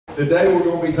Today we're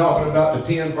going to be talking about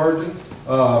the 10 virgins,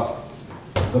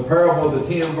 the parable of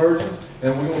the 10 virgins,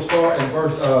 and we're going to start in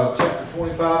chapter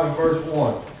 25 and verse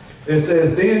 1. It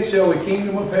says, "Then shall the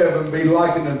kingdom of heaven be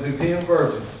likened unto 10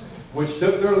 virgins, which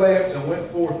took their lamps and went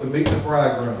forth to meet the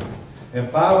bridegroom. And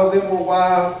 5 of them were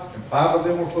wise, and 5 of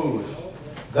them were foolish.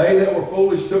 They that were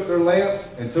foolish took their lamps,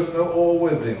 and took no oil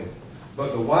with them.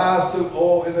 But the wise took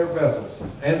oil in their vessels,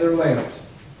 and their lamps.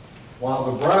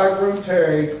 While the bridegroom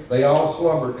tarried, they all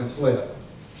slumbered and slept.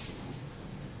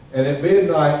 And at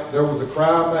midnight there was a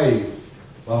cry made,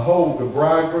 Behold, the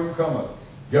bridegroom cometh.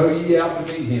 Go ye out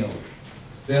to meet him.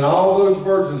 Then all those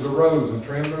virgins arose and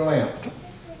trimmed their lamps.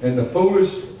 And the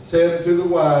foolish said unto the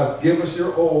wise, Give us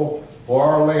your oil, for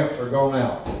our lamps are gone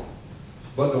out.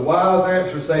 But the wise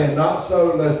answered, saying, Not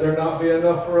so, lest there not be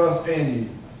enough for us and you.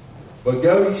 But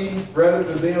go ye rather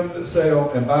to them that sell,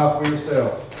 and buy for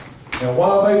yourselves. And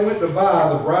while they went to buy,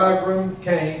 the bridegroom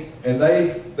came, and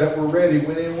they that were ready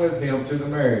went in with him to the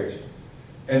marriage.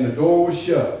 And the door was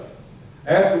shut.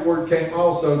 Afterward came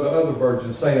also the other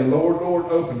virgins, saying, Lord, Lord,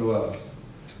 open to us.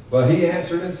 But he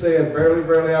answered and said, Verily,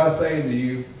 verily, I say unto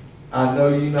you, I know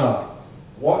you not.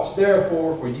 Watch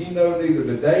therefore, for ye know neither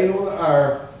the day nor the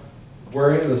hour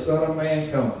wherein the Son of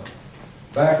Man cometh."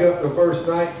 Back up to verse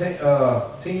 10,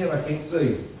 I can't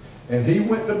see. "And he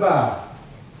went to buy.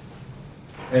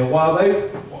 And while they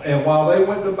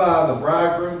went to buy, the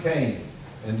bridegroom came,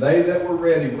 and they that were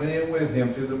ready went in with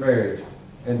him to the marriage,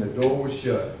 and the door was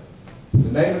shut."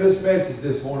 The name of this message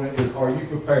this morning is, Are you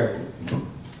prepared?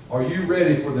 Are you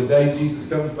ready for the day Jesus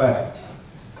comes back?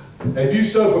 Have you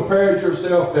so prepared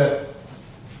yourself that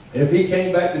if he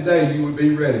came back today, you would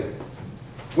be ready?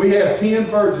 We have 10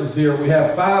 virgins here. We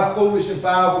have 5 foolish and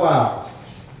 5 wise.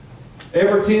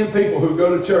 Every 10 people who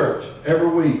go to church every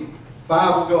week,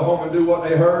 5 will go home and do what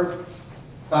they heard.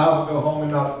 5 will go home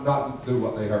and not do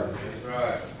what they heard. That's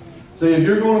right. See, if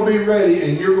you're going to be ready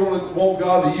and you're going to want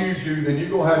God to use you, then you're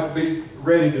going to have to be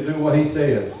ready to do what he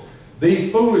says. These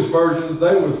foolish virgins,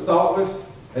 they was thoughtless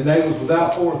and they was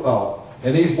without forethought.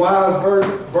 And these wise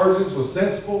virgins was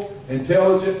sensible,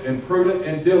 intelligent, and prudent,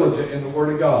 and diligent in the Word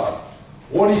of God.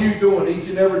 What are you doing each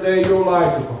and every day of your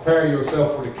life to prepare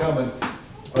yourself for the coming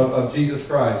of Jesus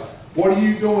Christ? What are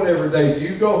you doing every day? Do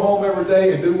you go home every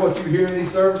day and do what you hear in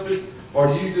these services? Or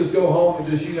do you just go home and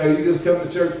just, you just come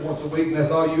to church once a week and that's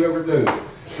all you ever do?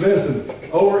 Listen,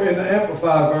 over in the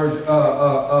Amplified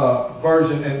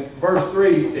version in verse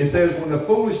 3, it says, "When the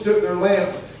foolish took their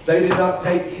lamps, they did not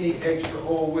take any extra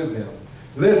oil with them."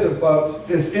 Listen, folks,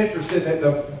 it's interesting that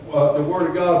the Word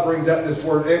of God brings out this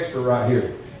word extra right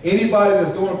here. Anybody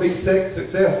that's going to be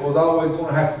successful is always going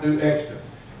to have to do extra.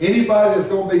 Anybody that's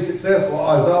going to be successful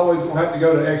is always going to have to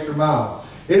go the extra mile.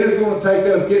 It is going to take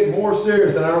us getting more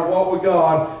serious in our walk with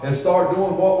God and start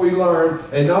doing what we learn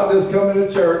and not just coming to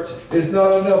church. It's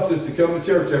not enough just to come to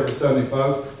church every Sunday,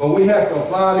 folks. But we have to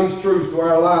apply these truths to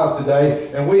our lives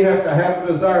today, and we have to have a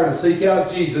desire to seek out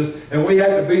Jesus, and we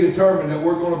have to be determined that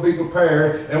we're going to be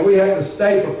prepared, and we have to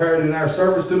stay prepared in our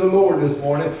service to the Lord this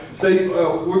morning. See,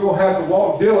 we're going to have to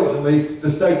walk diligently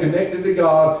to stay connected to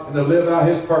God and to live out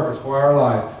his purpose for our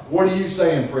life. What are you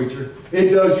saying, preacher? It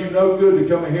does you no good to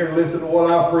come in here and listen to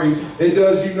what I preach. It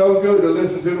does you no good to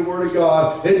listen to the Word of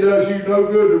God. It does you no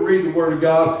good to read the Word of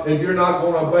God if you're not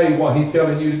going to obey what he's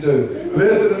telling you to do.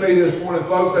 Listen to me this morning,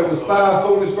 folks. There was 5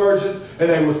 foolish virgins and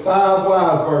there was 5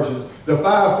 wise virgins. The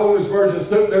 5 foolish virgins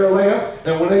took their lamp,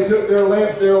 and when they took their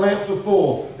lamps were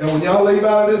full. And when y'all leave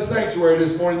out of this sanctuary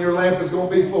this morning, your lamp is going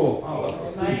to be full.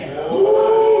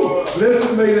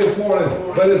 Listen to me this morning.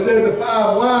 But it said the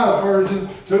 5 wise virgins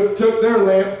took their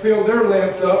lamp, filled their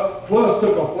lamps up, plus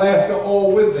took a flask of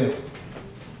oil with them.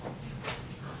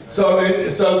 So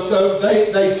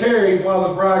they tarried while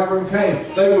the bridegroom came.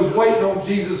 They was waiting on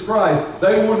Jesus Christ.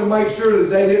 They wanted to make sure that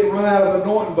they didn't run out of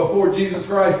anointing before Jesus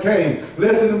Christ came.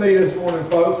 Listen to me this morning,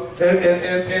 folks.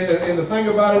 And the thing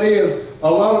about it is, a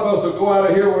lot of us will go out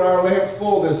of here with our lamps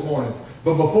full this morning.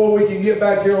 But before we can get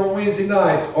back here on Wednesday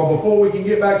night, or before we can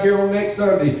get back here on next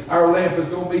Sunday, our lamp is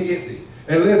going to be empty.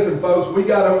 And listen, folks, we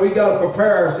gotta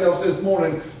prepare ourselves this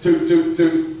morning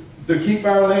to keep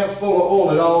our lamps full of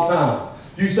oil at all times.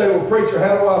 You say, well, preacher,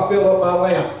 how do I fill up my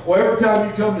lamp? Well, every time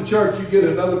you come to church, you get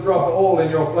another drop of oil in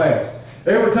your flask.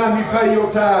 Every time you pay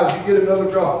your tithes, you get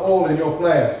another drop of oil in your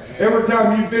flask. Every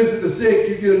time you visit the sick,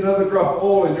 you get another drop of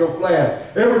oil in your flask.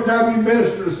 Every time you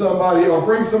minister to somebody or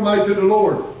bring somebody to the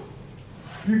Lord,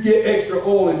 you get extra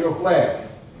oil in your flask.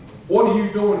 What are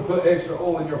you doing to put extra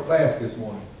oil in your flask this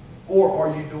morning? Or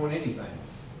are you doing anything?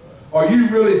 Are you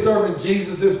really serving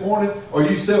Jesus this morning? Or are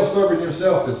you self-serving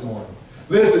yourself this morning?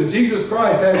 Listen, Jesus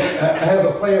Christ has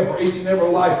a plan for each and every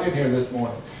life in here this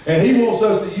morning. And He wants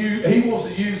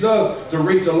to use us to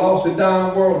reach a lost and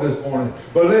dying world this morning.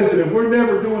 But listen, if we're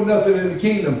never doing nothing in the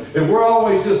kingdom, if we're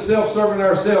always just self-serving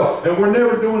ourselves, and we're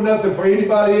never doing nothing for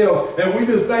anybody else, and we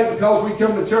just think because we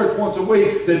come to church once a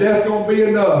week that that's going to be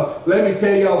enough, let me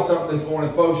tell y'all something this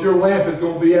morning, folks. Your lamp is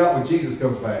going to be out when Jesus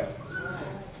comes back.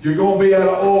 You're going to be out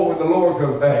of oil when the Lord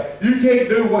comes back. You can't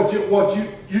do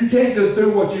you can't just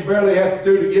do what you barely have to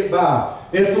do to get by.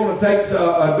 It's going to take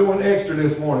doing extra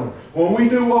this morning. When we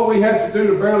do what we have to do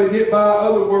to barely get by, in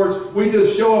other words, we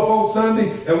just show up on Sunday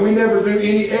and we never do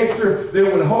any extra,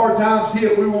 then when hard times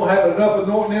hit, we won't have enough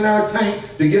anointing in our tank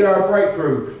to get our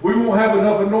breakthrough. We won't have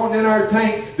enough anointing in our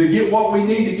tank to get what we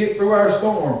need to get through our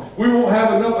storm. We won't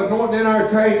have enough anointing in our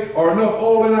tank or enough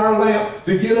oil in our lamp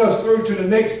to get us through to the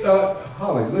next,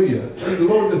 hallelujah. See, the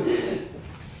Lord,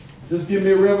 just give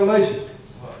me a revelation.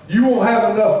 You won't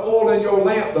have enough oil in your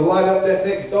lamp to light up that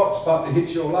next dark spot that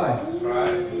hits your life. That's right.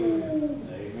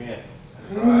 Amen.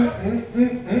 That's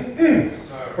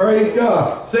right. Praise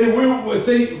God. See,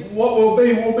 what we'll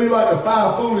be like the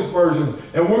 5 foolish virgins,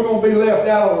 and we're going to be left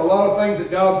out on a lot of things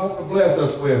that God's wanting to bless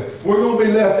us with. We're going to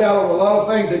be left out on a lot of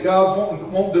things that God's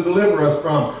wanting to deliver us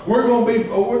from. We're going to be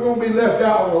left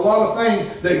out on a lot of things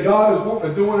that God is wanting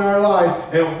to do in our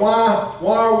life. And why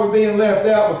are we being left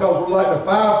out? Because we're like the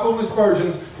 5 foolish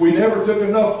virgins. We never took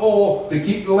enough oil to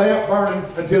keep the lamp burning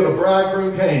until the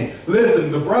bridegroom came.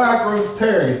 Listen, the bridegroom's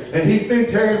tarried, and he's been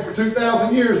tarrying for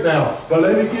 2,000 years now. But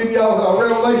let me give y'all a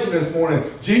revelation this morning.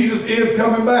 Jesus is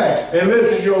coming back. And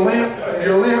listen, your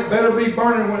lamp better be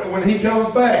burning when he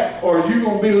comes back, or you're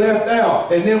going to be left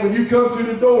out. And then when you come to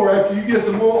the door after you get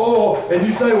some more oil, and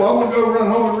you say, well, I'm going to go run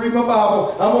home and read my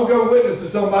Bible. I'm going to go witness to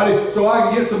somebody so I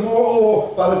can get some more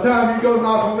oil. By the time you go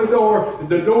knock on the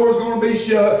door is going to be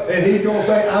shut, and he's going to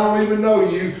say, I don't even know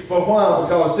you. But why?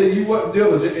 Because, see, you wasn't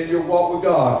diligent in your walk with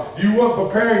God. You weren't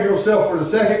preparing yourself for the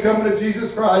second coming of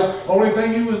Jesus Christ. Only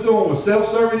thing you was doing was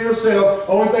self-serving yourself.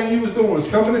 Only thing you was doing was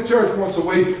coming to church once a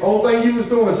week. Only thing you was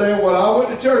doing was saying, well, I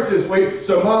went to church this week,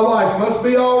 so my life must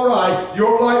be all right.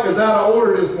 Your life is out of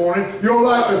order this morning. Your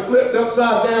life is flipped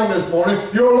upside down this morning.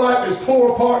 Your life is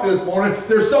torn apart this morning.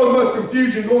 There's so much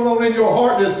confusion going on in your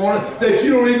heart this morning that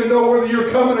you don't even know whether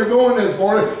you're coming or going this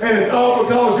morning, and it's all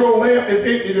because your lamp is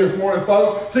empty this morning,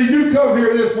 folks. See, you come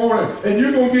here this morning, and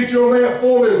you're going to get your lamp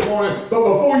full this morning, but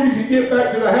before you can get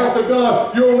back to the house of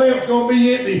God, your lamp's going to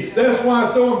be empty. That's why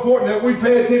it's so important that we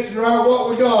pay attention to our walk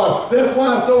with God. That's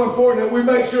why it's so important that we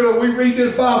make sure that we read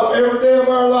this Bible every day of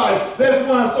our life. That's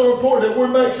why it's so important that we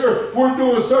make sure we're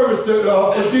doing service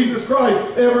for Jesus Christ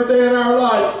every day in our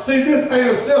life. See, this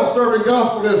ain't a self-serving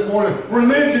gospel this morning.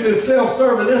 Religion is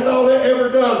self-serving. That's all it ever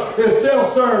does is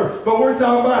self-serve. But we're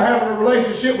talking about having a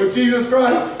relationship with Jesus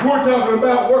Christ. We're talking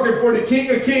about working for the King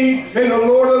of Kings and the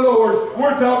Lord of Lords.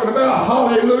 We're talking about,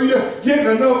 hallelujah,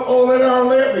 getting enough oil in our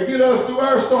lamp to get us through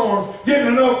our storms,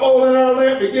 getting enough oil in our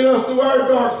lamp to get us through our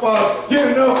dark spots,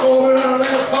 getting enough oil in our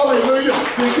lamp, hallelujah,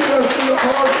 to get us through the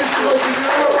hard situations in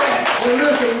our life. And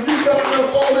listen, when you got enough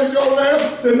oil in your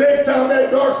lamp, the next time that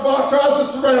dark spot tries to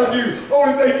surround you,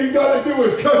 only thing you got to do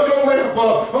is cut your lamp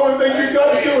up. Only thing you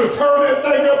got to do is turn that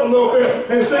thing up a little bit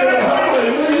and say,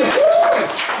 hallelujah.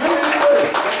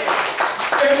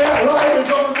 And that light is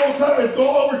going to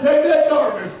overtake that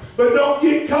darkness. But don't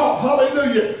get caught,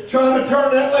 hallelujah, trying to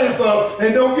turn that lamp up,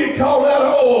 and don't get caught out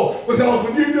of oil, because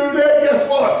when you do that, guess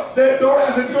what? That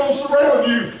darkness is going to surround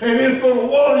you, and it's going to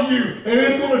water you, and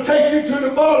it's going to take you to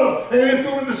the bottom, and it's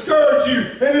going to discourage you,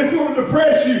 and it's going to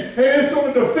depress you, and it's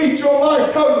going to defeat your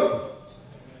life totally.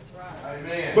 That's right.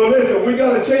 Amen. But listen, we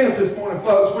got a chance this morning,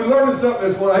 folks. We're learning something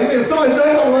this morning. Amen. Somebody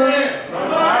say, I'm learning.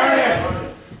 Amen.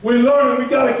 We're learning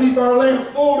we got to keep our lamp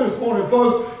full this morning,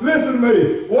 folks. Listen to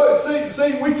me.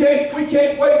 See, we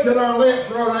can't wait till our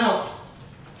lamps run out.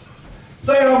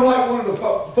 Say I'm like one of the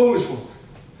foolish ones.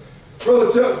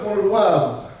 Brother Chuck's one of the wise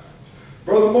ones.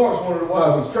 Brother Mark's one of the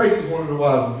wise ones. Tracy's one of the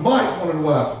wise ones. Mike's one of the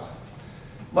wise ones.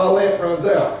 My lamp runs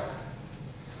out.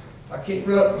 I can't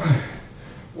run.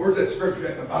 Where's that scripture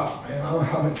in the Bible, man?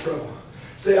 I'm in trouble.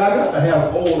 See, I got to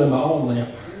have oil in my own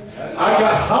lamp. I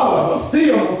got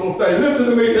listen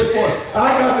to me this morning.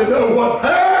 I got to know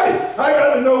I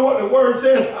got to know what the word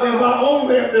says in my own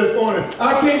lamp this morning.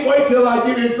 I can't wait till I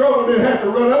get in trouble and then have to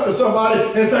run up to somebody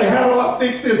and say, how do I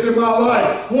fix this in my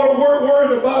life? Where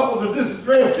in the Bible does this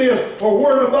address this? Or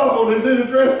where in the Bible does it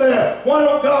address that? Why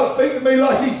don't God speak to me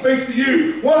like he speaks to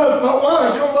you? Why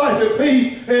is your life at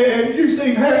peace and you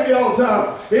seem happy all the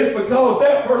time? It's because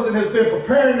that person has been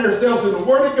preparing themselves in the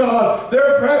Word of God.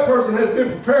 That person has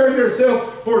been preparing themselves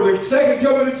for the second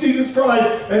coming of Jesus Christ,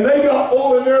 and they got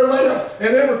oil in their lamps,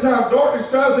 and every time darkness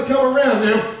tries to come around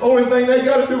them, only thing they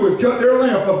got to do is cut their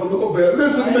lamp up a little bit.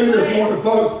 Listen to me this morning,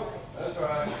 folks. That's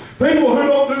right. People who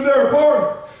don't do their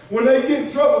part, when they get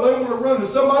in trouble, they want to run to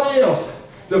somebody else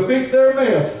to fix their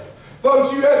mess.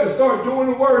 Folks, you have to start doing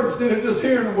the word instead of just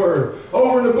hearing the word.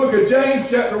 Over in the book of James,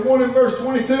 chapter 1 and verse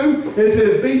 22, it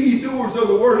says, be ye doers of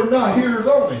the word and not hearers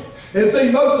only. And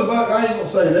see, most of us, I ain't going to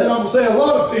say that. I'm going to say a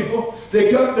lot of people,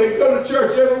 they go to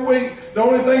church every week. The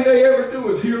only thing they ever do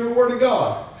is hear the word of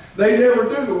God. They never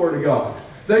do the word of God.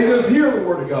 They just hear the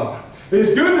word of God.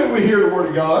 It's good that we hear the word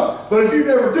of God, but if you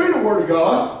never do the word of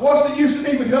God, what's the use of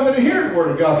even coming to hear the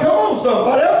word of God? Come on,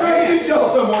 somebody. I'm trying to get y'all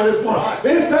somewhere this morning.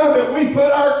 It's time that we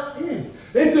put our,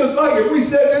 it's just like if we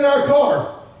sit in our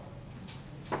car,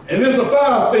 and it's a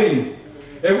 5-speed,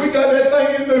 and we got that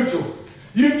thing in neutral.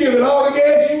 You can give it all the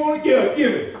gas you want to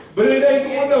give it, but it ain't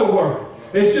going nowhere.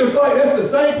 It's just like, that's the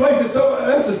same place as somebody,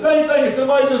 that's the same thing as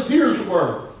somebody just hears the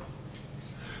word.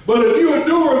 But if you're a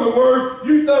doer of the word,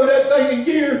 you throw that thing in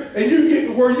gear and you get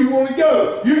to where you want to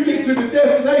go. You get to the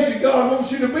destination God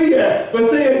wants you to be at. But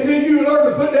see, until you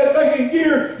learn to put that thing in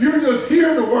gear, you're just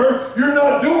hearing the word. You're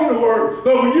not doing the word.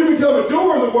 But when you become a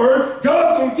doer of the word,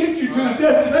 God's going to get you to the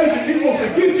destination He wants to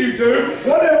get you to.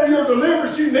 Whatever your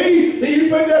deliverance you need, you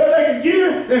put that thing in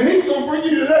gear and He's going to bring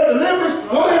you to that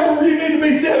deliverance. Whatever you need to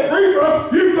be set free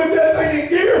from, you put that thing in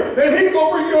gear and He's going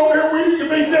to bring you over here where you can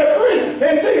be set free.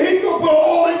 And see, He's going to put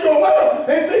all in your life.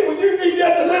 And see, when you need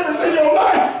that deliverance in your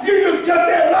life, you just cut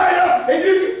that light up and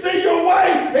you can see your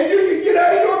way and you can get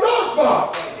out of your dark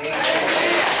spot.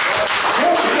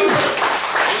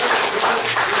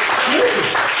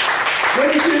 Let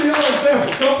me give you an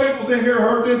example. Some people in here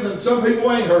heard this and some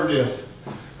people ain't heard this.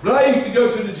 But I used to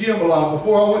go to the gym a lot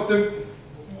before I went through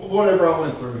whatever I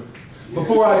went through.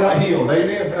 Before I got healed.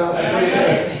 Amen?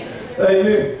 Amen.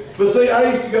 Amen. But see,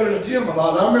 I used to go to the gym a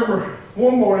lot. I remember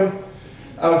one morning,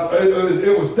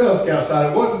 it was dusk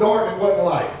outside. It wasn't dark and it wasn't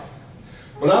light.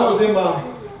 But I was in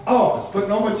my office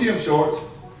putting on my gym shorts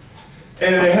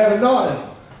and they had a knot in them.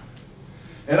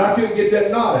 And I couldn't get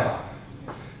that knot out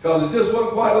because it just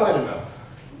wasn't quite light enough.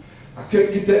 I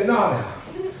couldn't get that knot out.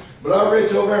 But I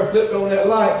reached over there and flipped on that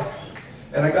light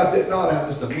and I got that knot out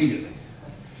just immediately.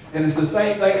 And it's the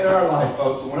same thing in our life,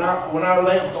 folks. When our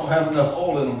lamps don't have enough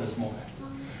oil in them this morning.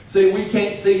 See, we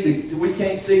can't see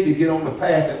to get on the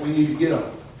path that we need to get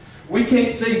on. We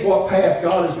can't see what path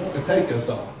God is wanting to take us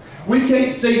on. We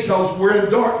can't see because we're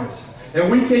in darkness. And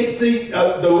we can't see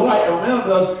the light around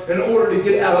us in order to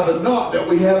get out of the knot that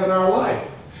we have in our life.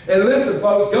 And listen,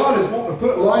 folks, God is wanting to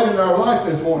put light in our life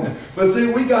this morning. But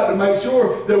see, we got to make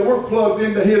sure that we're plugged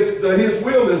into His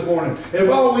will this morning. If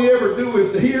all we ever do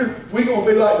is to hear, we're going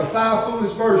to be like the 5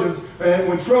 foolish virgins. And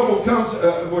when trouble comes,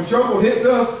 when trouble hits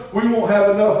us, we won't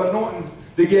have enough anointing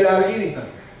to get out of anything.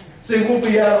 See, we'll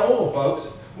be out of oil, folks.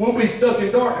 We'll be stuck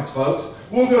in darkness, folks.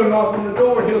 We'll go knock on the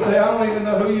door and He'll say, I don't even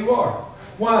know who you are.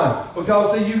 Why?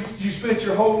 Because, see, you spent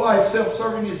your whole life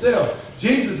self-serving yourself.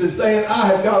 Jesus is saying, I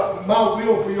have got my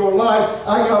will for your life.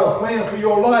 I got a plan for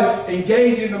your life.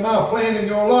 Engage into my plan in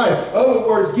your life. In other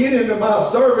words, get into my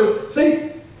service.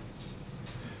 See,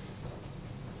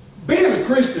 being a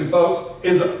Christian, folks,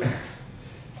 is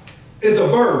a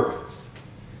verb.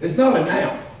 It's not a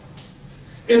noun.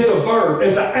 It's a verb.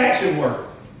 It's an action word.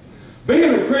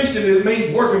 Being a Christian, it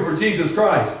means working for Jesus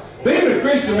Christ. Being a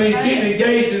Christian means getting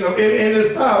engaged in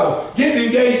this Bible, getting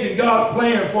engaged in God's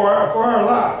plan for our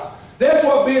lives. That's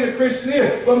what being a Christian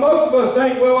is. But most of us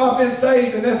think, well, I've been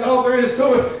saved and that's all there is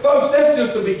to it. Folks, that's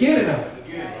just the beginning of it.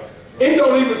 It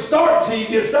don't even start until you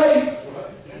get saved.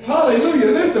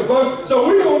 Hallelujah. Listen, folks. So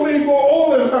we're going to need more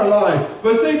oil in our life.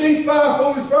 But see, these 5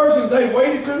 foolish virgins, they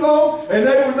waited too long and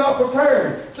they were not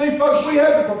prepared. See, folks, we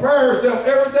have to prepare ourselves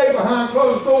every day behind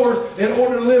closed doors in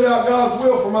order to live out God's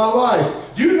will for my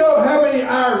life. Do you know how many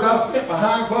hours I spent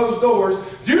behind closed doors?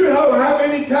 Do you know how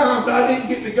many times I didn't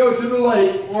get to go to the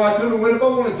lake where I could have went if I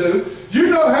wanted to? Do you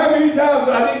know how many times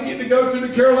I didn't get to go to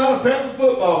the Carolina Panther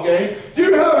football game? Do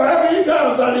you know how many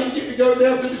times I didn't get to go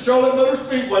down to the Charlotte Motor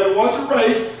Speedway to watch a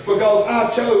race because I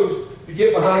chose to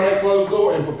get behind that closed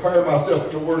door and prepare myself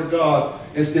for the Word of God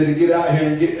instead of get out here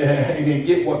and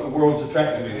get what the world's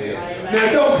attracting me to.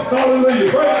 Now, don't,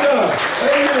 hallelujah, praise God,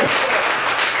 amen.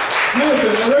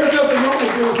 Listen, now there's nothing wrong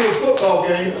with going to a football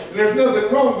game, and there's nothing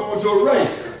wrong going to a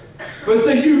race. But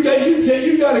see, you got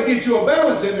to get you a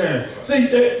balance in there. See,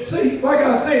 like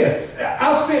I said,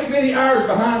 I spent many hours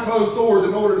behind closed doors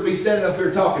in order to be standing up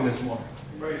here talking this morning.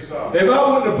 Praise God. If I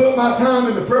wouldn't have put my time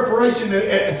into preparation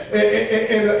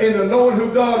and the knowing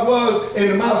who God was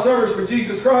and in my service for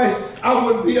Jesus Christ, I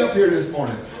wouldn't be up here this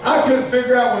morning. I couldn't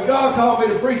figure out when God called me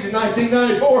to preach in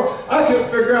 1994, I couldn't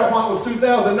figure out why it was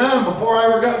 2009 before I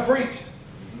ever got to preach.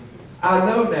 I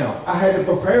know now. I had to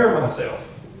prepare myself.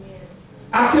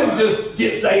 I couldn't just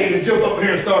get saved and jump up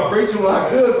here and start preaching. Well, I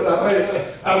could, but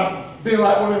I'd been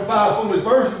like one of them 5 foolish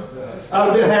virgins. I'd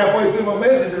have been halfway through my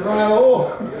message and run out of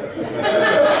oil.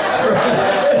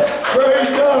 Praise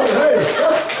God. Hey.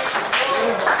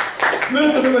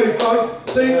 Listen to me,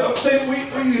 folks. See,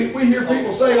 we hear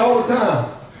people say all the time,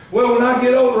 well, when I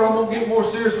get older, I'm going to get more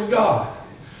serious with God.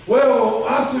 Well,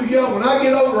 I'm too young. When I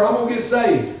get older, I'm going to get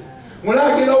saved. When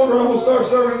I get older, I'm going to start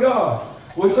serving God.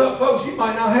 Well, some folks, you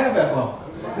might not have that long.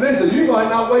 Listen, you might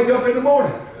not wake up in the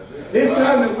morning. It's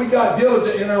time that we got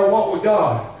diligent in our walk with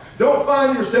God. Don't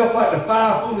find yourself like the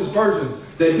 5 foolish virgins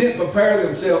that didn't prepare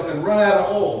themselves and run out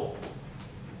of oil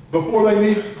before they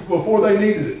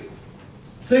needed it.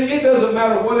 See, it doesn't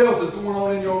matter what else is going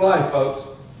on in your life, folks.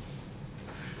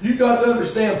 You've got to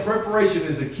understand preparation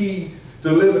is the key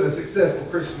to living a successful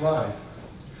Christian life.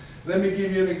 Let me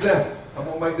give you an example. I'm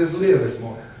going to make this live this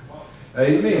morning.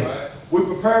 Amen. We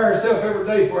prepare ourselves every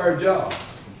day for our job.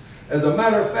 As a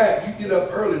matter of fact, you get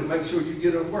up early to make sure you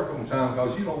get to work on time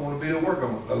because you don't want to be at work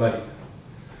on late.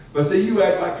 But see, you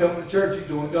act like coming to church, you're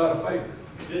doing God a favor.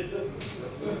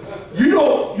 You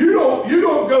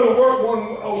don't go to work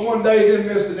one day, then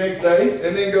miss the next day,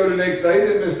 and then go the next day,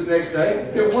 then miss the next day.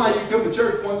 Then why you come to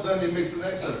church one Sunday and miss the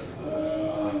next Sunday?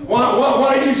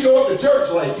 Why do you show up to church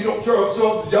late? You don't show up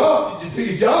to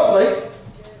your job late.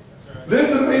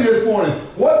 Listen to me this morning.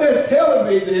 What that's telling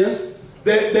me is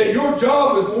that your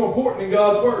job is more important than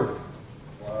God's word.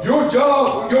 Your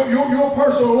job, your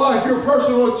personal life, your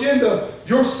personal agenda,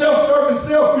 your self-serving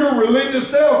self, your religious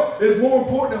self is more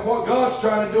important than what God's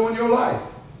trying to do in your life.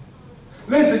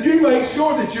 Listen, you make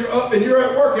sure that you're up and you're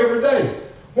at work every day.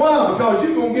 Why? Because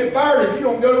you're going to get fired if you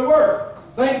don't go to work.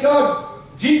 Thank God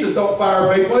Jesus don't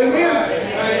fire people.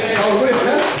 Amen.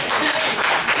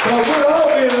 So we're all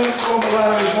being on the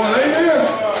line this morning. Amen.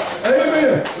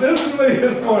 Amen. Listen to me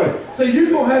this morning. See, you're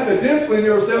going to have to discipline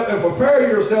yourself and prepare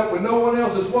yourself when no one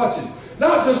else is watching.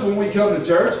 Not just when we come to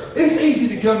church. It's easy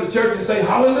to come to church and say,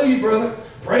 hallelujah, brother.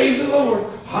 Praise the Lord.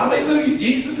 Hallelujah.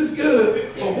 Jesus is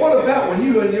good. But what about when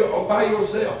you're by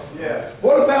yourself? Yeah.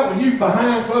 What about when you're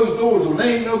behind closed doors when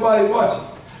there ain't nobody watching?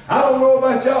 I don't know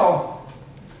about y'all,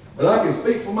 but I can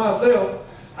speak for myself.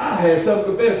 I had some of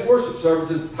the best worship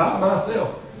services by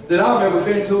myself that I've ever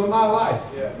been to in my life.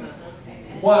 Yeah.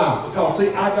 Why? Because, see,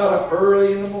 I got up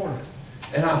early in the morning,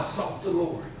 and I sought the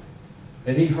Lord,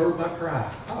 and He heard my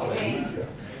cry. Hallelujah.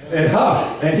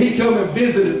 And He come and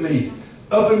visited me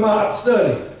up in my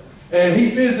study, and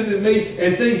He visited me,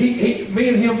 and see, me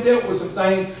and Him dealt with some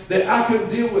things that I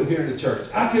couldn't deal with here in the church.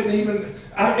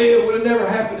 It would have never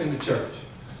happened in the church.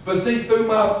 But see, through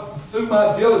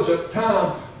my diligent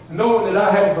time, knowing that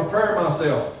I had to prepare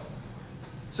myself,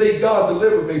 see, God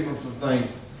delivered me from some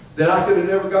things that I could have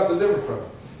never got delivered from.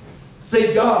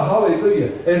 See, God,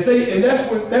 hallelujah. And see, and that's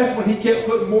when He kept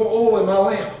putting more oil in my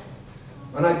lamp.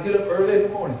 When I get up early in the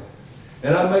morning,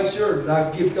 and I make sure that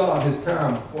I give God His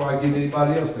time before I give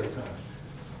anybody else their time.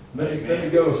 Let me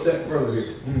go a step further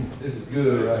here. This is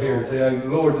good right here. See, the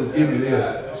Lord just give me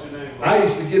this. I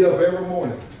used to get up every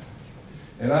morning,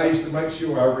 and I used to make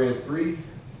sure I read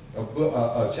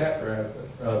a chapter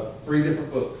out of 3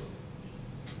 different books.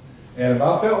 And if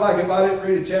I felt like if I didn't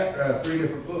read a chapter out of 3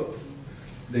 different books,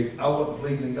 I wasn't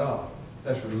pleasing God.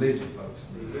 That's religion, folks.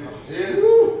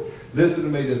 Listen to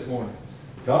me this morning.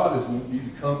 God is wanting you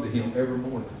to come to Him every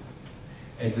morning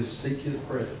and just seek His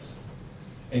presence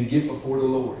and get before the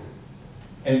Lord.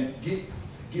 And get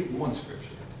 1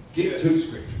 scripture. Get 2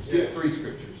 scriptures. Get 3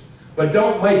 scriptures. But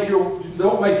don't make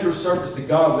your service to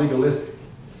God legalistic.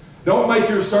 Don't make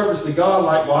your service to God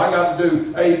like, well, I got to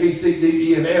do A, B, C,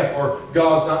 D, E, and F, or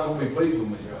God's not going to be pleased with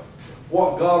me.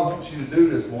 What God wants you to do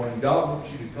this morning, God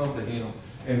wants you to come to Him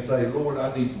and say, Lord,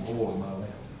 I need some oil in my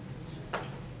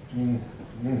lamp.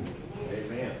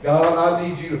 Amen. God, I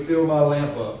need you to fill my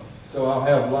lamp up so I'll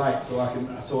have light, so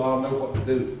I'll know what to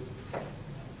do.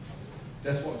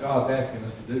 That's what God's asking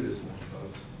us to do this morning,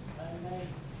 folks. Amen.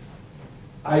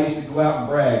 I used to go out and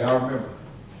brag, I remember.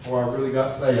 Before I really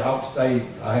got saved, I was saved,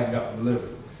 I hadn't gotten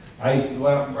delivered. I used to go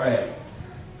out and brag.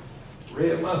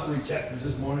 Read my 3 chapters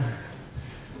this morning.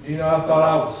 You know, I thought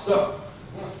I was something.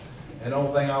 And the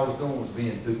only thing I was doing was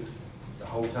being duped the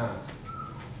whole time.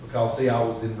 Because, see, I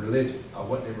was in religion. I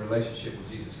wasn't in relationship with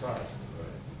Jesus Christ.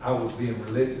 I was being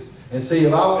religious. And see,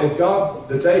 if God,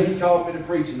 the day He called me to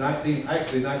preach in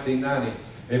 1990,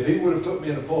 If he would have put me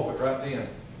in the pulpit right then,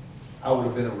 I would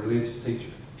have been a religious teacher.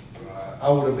 I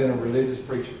would have been a religious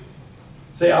preacher.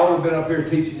 See, I would have been up here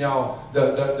teaching y'all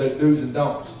the do's and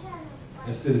don'ts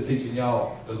instead of teaching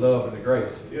y'all the love and the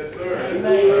grace. Yes, sir. Amen.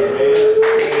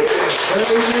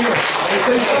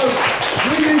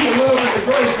 We need the love and the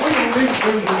grace. We don't need the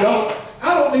do's and don'ts.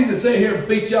 I don't need to sit here and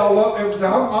beat y'all up every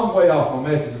time. I'm way off my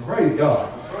message. Praise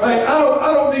God. Hey,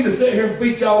 I don't need to sit here and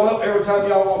beat y'all up every time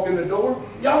y'all walk in the door.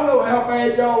 Y'all know how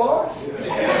bad y'all are.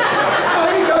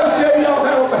 I ain't gonna tell y'all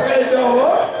how bad y'all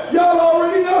are. Y'all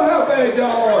already know how bad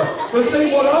y'all are. But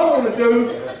see, what I want to do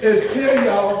is tell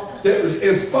y'all that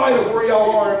in spite of where y'all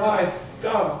are in life,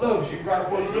 God loves you right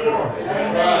where you are.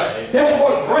 That's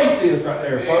what grace is right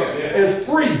there, folks. It's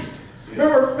free.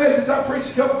 Remember the message I preached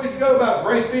a couple weeks ago about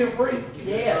grace being free?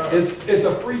 Yes. It's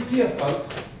a free gift, folks.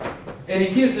 And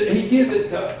he gives it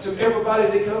to everybody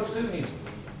that comes to him.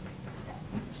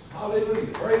 Hallelujah.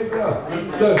 Praise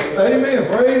God. So,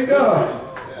 amen. Praise God.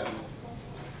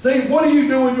 See, what do you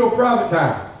do in your private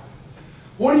time?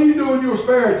 What do you do in your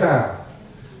spare time?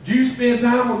 Do you spend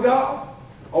time with God?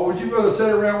 Or would you rather sit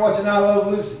around watching I Love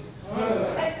Lucy?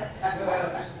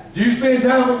 Do you spend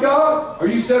time with God? Or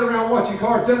you sit around watching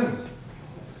cartoons?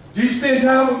 Do you spend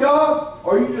time with God?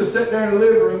 Or you just sit there in the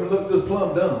living room and look just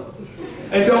plumb dumb?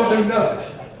 And don't do nothing.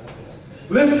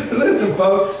 Listen,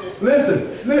 folks. Listen.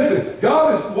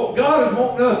 God is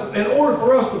wanting us, in order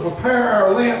for us to prepare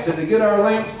our lamps and to get our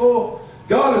lamps full,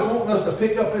 God is wanting us to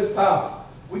pick up His Bible.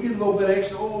 We get a little bit of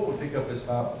extra oil, we'll pick up His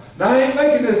Bible. Now, I ain't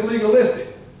making this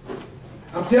legalistic.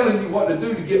 I'm telling you what to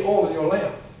do to get oil in your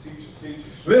lamp.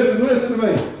 Listen to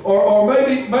me. Or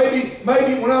maybe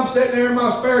when I'm sitting there in my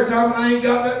spare time and I ain't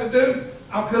got nothing to do,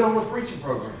 I'll cut on a preaching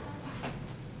program.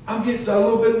 I'm getting a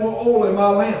little bit more oil in my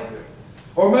lamp.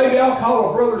 Or maybe I'll call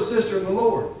a brother or sister in the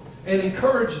Lord and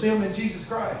encourage them in Jesus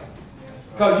Christ.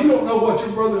 Because you don't know what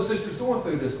your brother or sister's going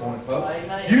through this morning, folks.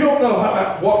 You don't know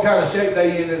what kind of shape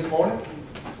they in this morning.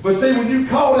 But see, when you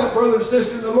call that brother or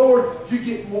sister in the Lord, you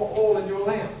get more oil in your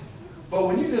lamp. But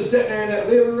when you just sit there in that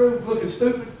living room looking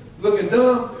stupid, looking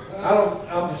dumb,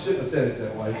 I shouldn't have said it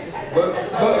that way.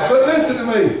 But listen to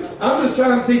me. I'm just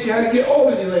trying to teach you how to get oil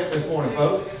in your lamp this morning,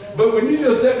 folks. But when you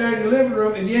just sitting there in your living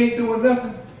room and you ain't doing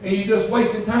nothing, and you're just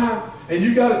wasting time, and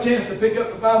you got a chance to pick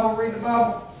up the Bible and read the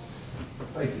Bible,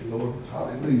 thank you, Lord.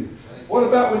 Hallelujah. What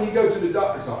about when you go to the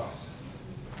doctor's office?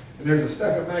 And there's a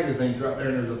stack of magazines right there,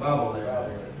 and there's a Bible there.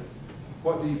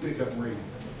 What do you pick up and read?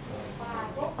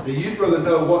 See, you'd rather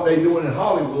know what they're doing in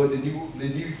Hollywood than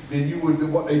you would do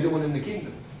what they're doing in the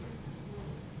kingdom.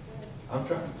 I'm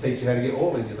trying to teach you how to get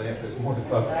oil in your lamp this morning,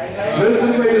 folks.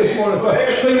 Listen to me this morning,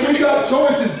 folks. See, we got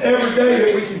choices every day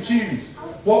that we can choose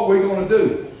what we're going to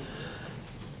do.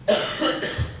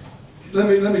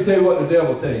 Let me tell you what the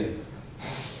devil tell you.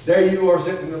 There you are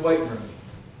sitting in the waiting room.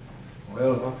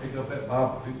 Well, if I pick up that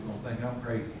Bible, people are going to think I'm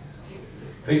crazy.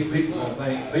 People are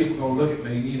going to look at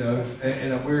me, you know,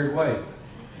 in a weird way.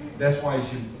 That's why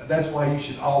you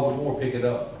should all the more pick it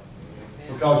up.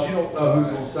 Because you don't know who's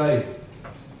going to say,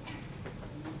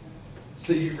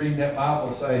 see you reading that Bible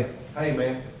and say, hey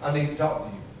man, I need to talk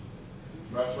to you.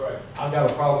 That's right. I got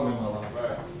a problem in my life.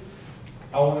 Right.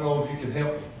 I want to know if you can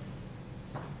help me.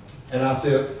 And I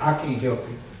said, I can't help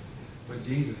you, but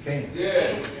Jesus can.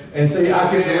 Yeah. And see, I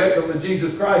can direct them to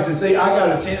Jesus Christ. And see, I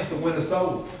got a chance to win a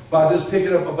soul by just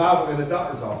picking up a Bible in the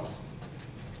doctor's office.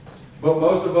 But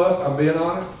most of us, I'm being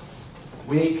honest,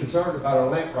 we ain't concerned about our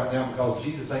lamp right now because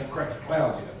Jesus ain't cracked the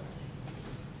clouds yet.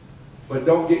 But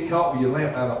don't get caught with your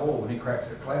lamp out of oil when He cracks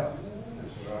that cloud.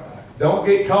 Don't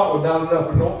get caught with not enough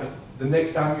anointing the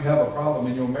next time you have a problem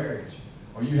in your marriage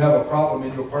or you have a problem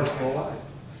in your personal life.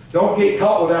 Don't get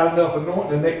caught without enough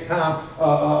anointing the next time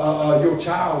your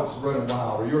child's running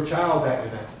wild or your child's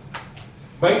acting out.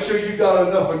 Make sure you got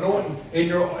enough anointing in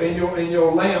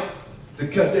your lamp to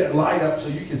cut that light up so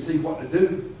you can see what to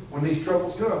do when these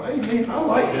troubles come. Amen. I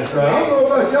like this, right? I don't know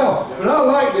about y'all, but I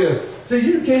like this. See,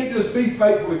 you can't just be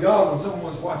faithful to God when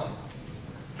someone's watching.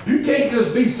 You can't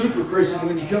just be super Christian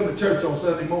when you come to church on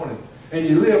Sunday morning and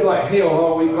you live like hell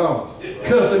all week long.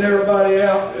 Cussing everybody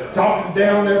out, talking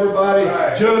down to everybody,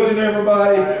 judging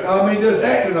everybody. I mean, just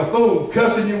acting a fool,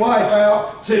 cussing your wife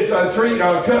out,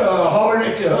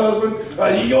 hollering at your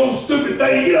husband. You old stupid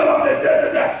thing, get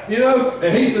up, you know,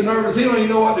 and he's so nervous he don't even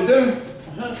know what to do.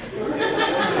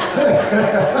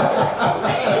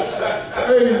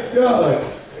 Praise God.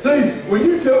 See, when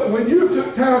you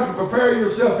took time to prepare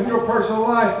yourself in your personal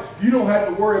life, you don't have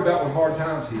to worry about when hard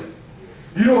times hit.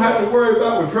 You don't have to worry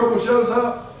about when trouble shows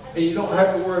up, and you don't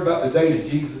have to worry about the day that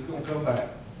Jesus is going to come back.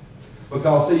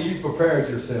 Because, see, you prepared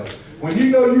yourself. When you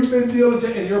know you've been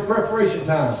diligent in your preparation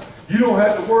time, You don't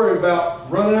have to worry about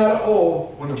running out of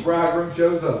oil when the bridegroom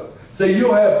shows up. See,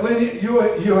 you'll have plenty,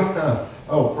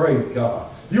 oh, praise God.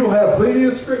 You'll have plenty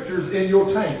of scriptures in your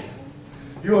tank.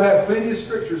 You'll have plenty of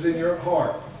scriptures in your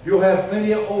heart. You'll have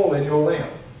plenty of oil in your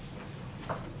lamp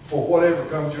for whatever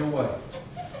comes your way.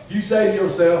 You say to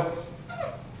yourself,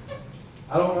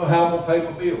 I don't know how I'm going to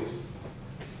pay my bills.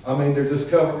 I mean, they're just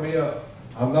covering me up.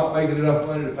 I'm not making enough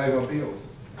money to pay my bills.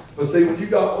 But see, when you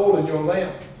got oil in your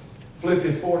lamp,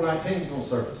 Philippians 4:19 is going to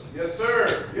surface. Yes,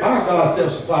 sir. Yes, Our God shall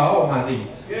supply all my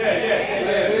needs.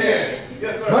 Yeah.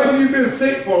 Yes, sir. Maybe you've been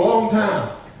sick for a long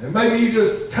time. And maybe you're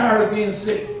just tired of being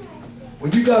sick.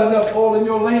 When you got enough oil in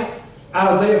your lamp,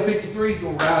 Isaiah 53 is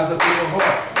going to rise up in your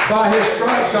heart. By his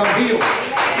stripes I'm healed.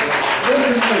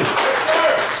 Listen to me.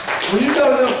 When you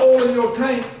got enough oil in your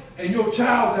tank and your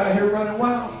child's out here running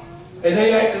wild and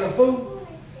they acting a fool,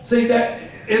 see that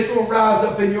it's going to rise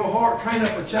up in your heart. Train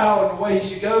up a child in the way he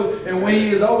should go, and when he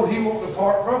is old, he won't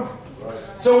depart from it.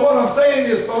 So what I'm saying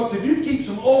is, folks, if you keep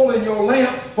some oil in your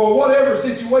lamp for whatever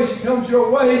situation comes your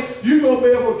way, you're going to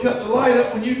be able to cut the light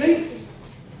up when you need it.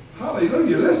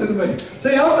 Hallelujah. Listen to me.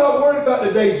 See, I'm not worried about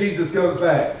the day Jesus comes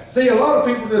back. See, a lot of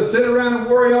people just sit around and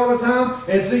worry all the time.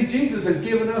 And see, Jesus has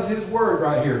given us his word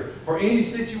right here for any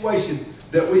situation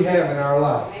that we have in our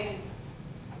life.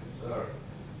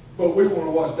 But we want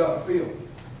to watch Dr. Phil.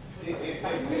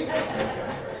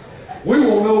 We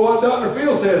won't know what Dr.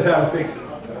 Phil says how to fix it.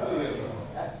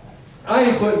 I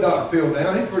ain't putting Dr. Phil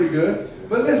down. He's pretty good.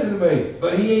 But listen to me.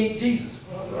 But he ain't Jesus.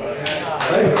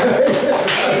 Praise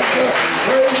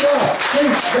God. See,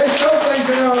 there's some things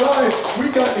in our life we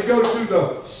got to go to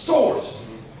the source.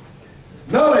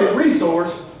 Not a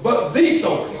resource, but the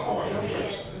source.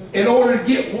 In order to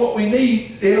get what we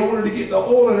need, in order to get the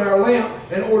oil in our lamp,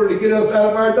 in order to get us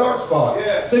out of our dark spot.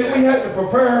 Yeah. See, we have to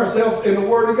prepare ourselves in the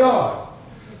Word of God.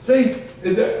 See,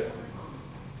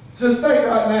 just think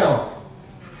right now,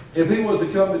 if he was to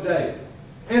come today,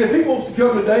 and if he wants to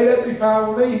come today, that'd be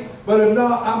fine with me. But if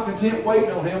not, I'm content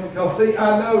waiting on him because, see,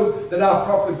 I know that I've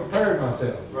properly prepared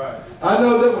myself. Right. I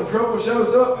know that when trouble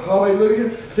shows up,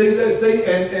 hallelujah,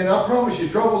 and I promise you,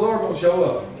 troubles are going to show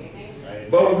up.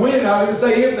 But when, I didn't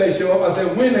say if they show up, I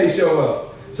said when they show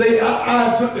up. See,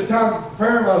 I took the time to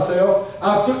prepare myself.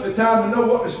 I took the time to know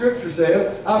what the Scripture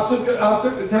says. I took the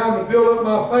time to build up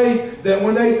my faith that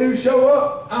when they do show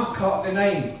up, I'm caught in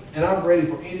aim. And I'm ready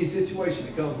for any situation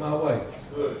that comes my way.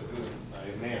 Good.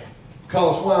 Amen.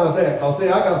 Because why is that? Because see,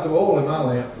 I got some oil in my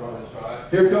lamp. Right.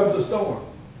 Here comes a storm.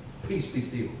 Peace be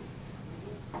still.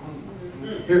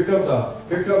 Here comes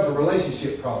a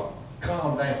relationship problem.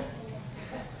 Calm down.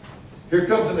 Here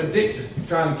comes an addiction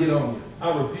trying to get on you.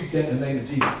 I rebuke that in the name of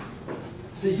Jesus.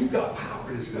 See, you got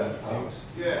power this morning, folks.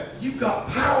 Yeah. You got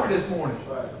power this morning.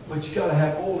 Right. But you got to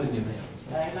have oil in your lamp.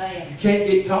 Amen. You can't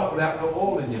get caught without no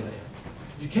oil in your lamp.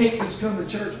 You can't just come to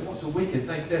church once a week and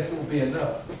think that's going to be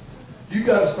enough. You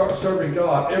got to start serving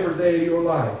God every day of your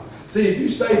life. See, if you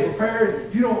stay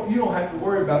prepared, you don't have to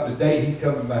worry about the day he's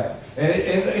coming back. And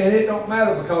it don't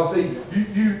matter because, see,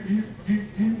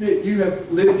 you have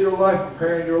lived your life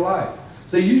preparing your life.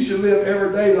 See, you should live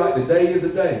every day like the day is a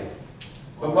day.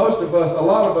 But most of us, a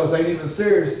lot of us ain't even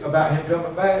serious about him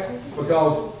coming back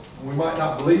because we might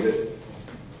not believe it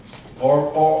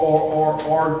or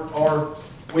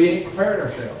we ain't prepared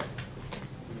ourselves.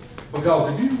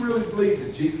 Because if you really believe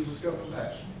that Jesus was coming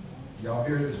back, y'all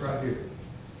hear this right here.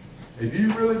 If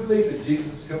you really believe that Jesus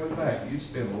was coming back, you'd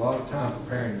spend a lot of time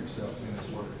preparing yourself in this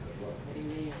word.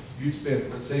 You'd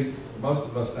spend, but see, most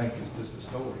of us think it's just a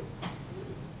story.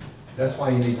 That's why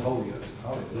you need the Holy Ghost.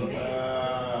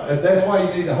 Hallelujah. That's why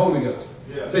you need the Holy Ghost.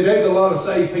 Yeah. See, there's a lot of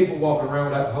saved people walking around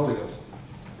without the Holy Ghost.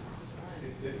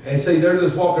 And see, they're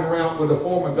just walking around with a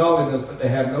form of godliness, but they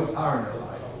have no power in their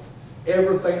life.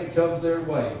 Everything that comes their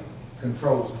way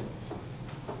controls them.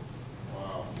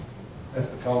 Wow. That's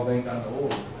because they ain't got no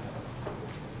oil.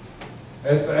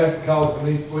 That's because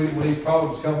when these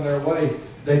problems come their way,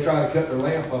 they try to cut their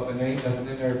lamp up and there ain't nothing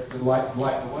in there to light the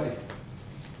way.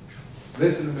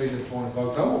 Listen to me this morning,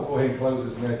 folks. I'm going to go ahead and close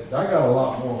this message. I got a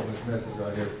lot more on this message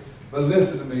right here. But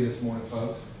listen to me this morning,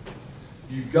 folks.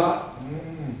 You've got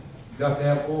to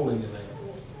have oil in your lamp.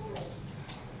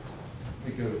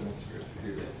 Let me go to one scripture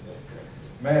here.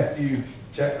 Matthew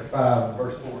chapter 5,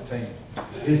 verse 14.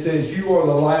 It says, "You are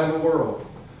the light of the world.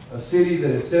 A city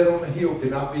that is set on a hill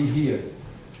cannot be hid."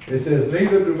 It says,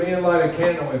 "Neither do men light a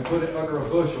candle and put it under a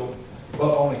bushel,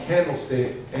 but on a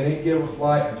candlestick, and it giveth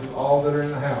light unto all that are in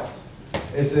the house."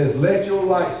 It says, "Let your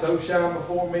light so shine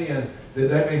before men that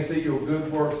they may see your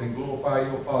good works and glorify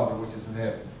your Father which is in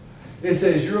heaven." It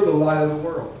says, you're the light of the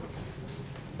world.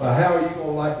 But how are you going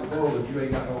to light the world if you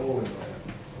ain't got no oil in your lamp?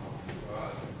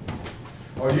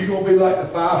 Are you going to be like the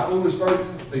 5 foolish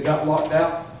virgins that got locked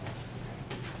out?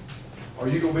 Or are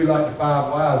you going to be like the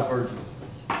 5 wise virgins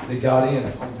that got in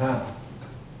on time?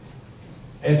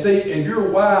 And see, if you're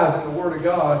wise in the Word of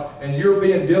God, and you're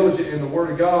being diligent in the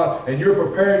Word of God, and you're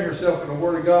preparing yourself in the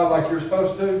Word of God like you're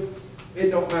supposed to,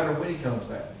 it don't matter when He comes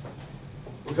back.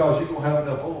 Because you're going to have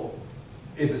enough oil.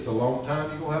 If it's a long time,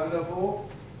 you're going to have enough oil.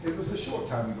 If it's a short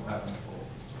time, you're going to have enough oil.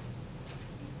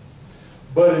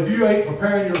 But if you ain't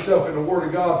preparing yourself in the Word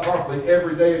of God properly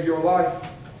every day of your life,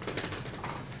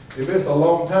 if it's a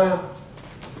long time,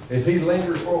 if He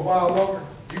lingers for a while longer,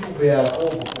 you're going to be out of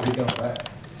oil before He comes back.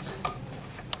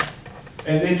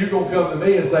 And then you're going to come to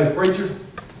me and say, preacher,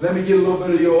 let me get a little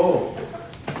bit of your oil.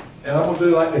 And I'm going to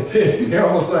do like they said here.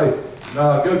 I'm going to say,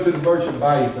 no, go to the merchant and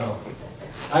buy you some.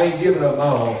 I ain't giving up my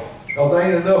oil. Because there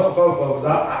ain't enough for both of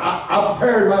us. I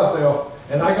prepared myself,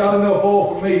 and I got enough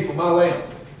oil for me, for my lamp.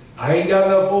 I ain't got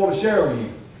enough oil to share with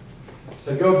you.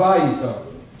 So go buy you some.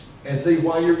 And see,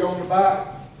 while you're going to buy it,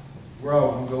 we're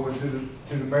all going to go into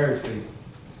the marriage feast.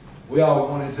 We all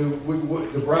wanted to,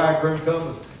 the bridegroom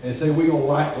comes and say we're going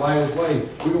to light his way.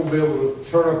 We're going to be able to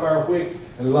turn up our wicks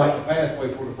and light the pathway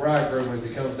for the bridegroom as he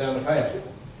comes down the path.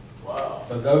 Wow.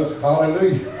 So those,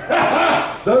 hallelujah,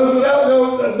 those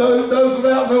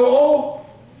without no oil,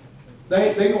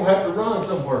 they're going to have to run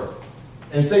somewhere.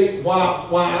 And see, why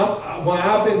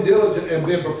I've been diligent and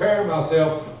been preparing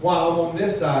myself while I'm on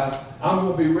this side, I'm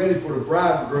going to be ready for the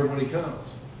bridegroom when he comes.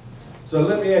 So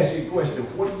let me ask you a question.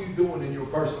 What are you doing in your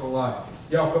personal life?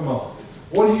 Y'all come on.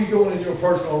 What are you doing in your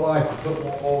personal life to put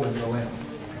more oil in your lamp?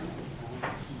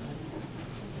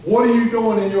 What are you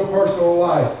doing in your personal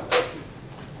life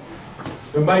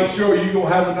to make sure you're going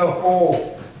to have enough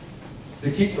oil to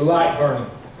keep the light burning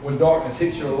when darkness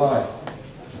hits your life?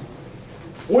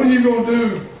 What are you going to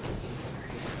do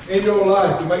in your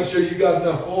life to make sure you got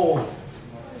enough oil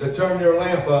to turn your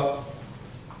lamp up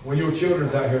when your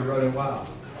children's out here running wild?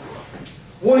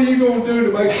 What are you going to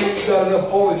do to make sure you got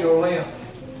enough oil in your lamp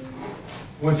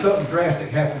when something drastic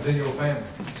happens in your family?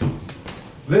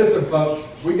 Listen, folks,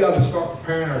 we got to start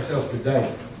preparing ourselves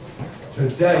today.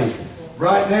 Today.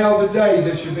 Right now, today,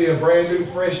 this should be a brand new,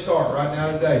 fresh start right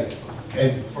now today.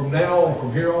 And from now on,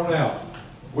 from here on out,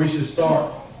 we should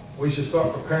start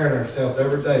preparing ourselves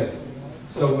every day.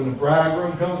 So when the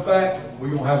bridegroom comes back, we're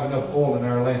going to have enough oil in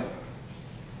our lamp.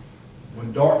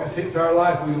 When darkness hits our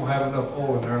life, we're going to have enough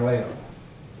oil in our lamp.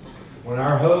 When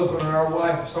our husband or our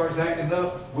wife starts acting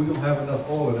up, we're going to have enough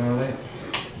oil in our lamp.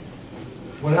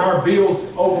 When our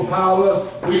bills overpile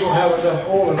us, we're going to have enough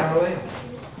oil in our lamp.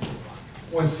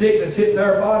 When sickness hits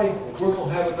our body, we're going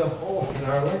to have enough oil in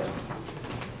our lamp.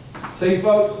 See,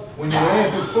 folks, when your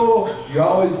lamp is full, you're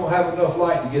always going to have enough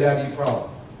light to get out of your problem.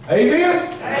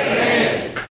 Amen? Amen.